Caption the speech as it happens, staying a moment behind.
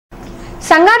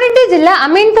సంగారెడ్డి జిల్లా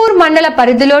అమీన్పూర్ మండల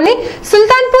పరిధిలోని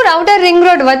సుల్తాన్పూర్ ఔటర్ రింగ్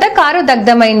రోడ్ వద్ద కారు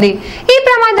దగ్ధమైంది. ఈ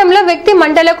ప్రమాదంలో వ్యక్తి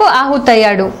మంటలకు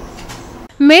ఆహుతయ్యాడు.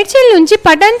 మేడ్చల్ నుంచి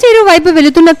పటాన్చెరు వైపు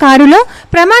వెళుతున్న కారులో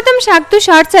ప్రమాదం షాక్తో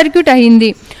షార్ట్ సర్క్యూట్ అయింది.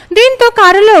 దీంతో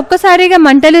కారులో ఒక్కసారిగా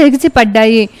మంటలు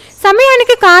ఎగిసిపడ్డాయి.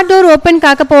 సమయానికి కార్ డోర్ ఓపెన్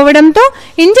కాకపోవడంతో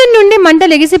ఇంజిన్ నుండి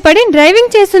మంటలు ఎగిసిపడి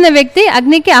డ్రైవింగ్ చేస్తున్న వ్యక్తి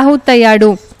అగ్నికి ఆహుతయ్యాడు.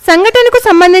 సంఘటనకు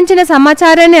సంబంధించిన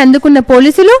సమాచారాన్ని అందుకున్న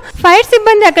పోలీసులు, ఫైర్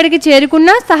సిబ్బంది అక్కడికి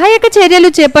చేరుకున్నా సహాయక చర్యలు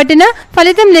చేపట్టినా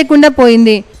ఫలితం లేకుండా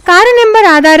పోయింది. కారు నెంబర్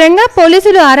ఆధారంగా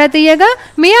పోలీసులు ఆరా తీయగా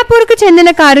మియాపూర్కు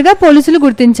చెందిన కారుగా పోలీసులు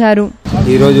గుర్తించారు.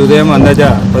 ఈ రోజు ఉదయం అందాజ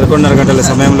 11:30 గంటల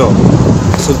సమయంలో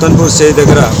సుల్తాన్పూర్ స్టేజ్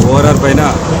దగ్గర ఓఆర్ఆర్ పైన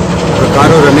ఒక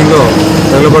కారు రన్నింగ్లో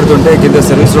తగలబడుతుంటే కింద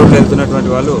సర్వీస్ రోడ్లో వెళ్తున్నటువంటి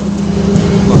వాళ్ళు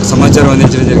ఒక సమాచారం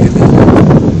అందించడం జరిగింది.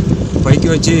 పైకి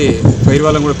వచ్చి ఫైర్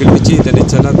వాళ్ళని కూడా పిలిపించి దాన్ని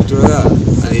చాలా చూడగా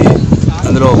అది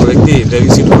అందులో ఒక వ్యక్తి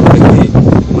డ్రైవింగ్ సీట్లో ఒక వ్యక్తి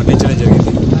మరణించడం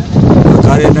జరిగింది. ఆ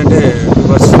కారు ఏంటంటే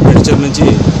మేడ్చల్ నుంచి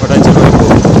పటాన్చెరు వరకు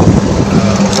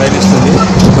ప్రయాణిస్తుంది.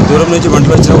 ఒక దూరం నుంచి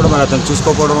మంటలు వచ్చినా కూడా మరి అతను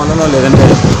చూసుకోకపోవడం వలన లేదంటే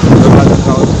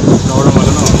కావడం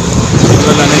వలన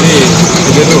దీనివల్ల అనేది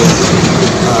తెలియదు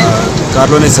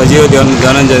కారులోనే సజీవ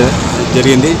దహనం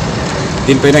జరిగింది.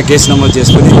 దీనిపైన కేసు నమోదు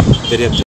చేసుకుని దర్యాప్తు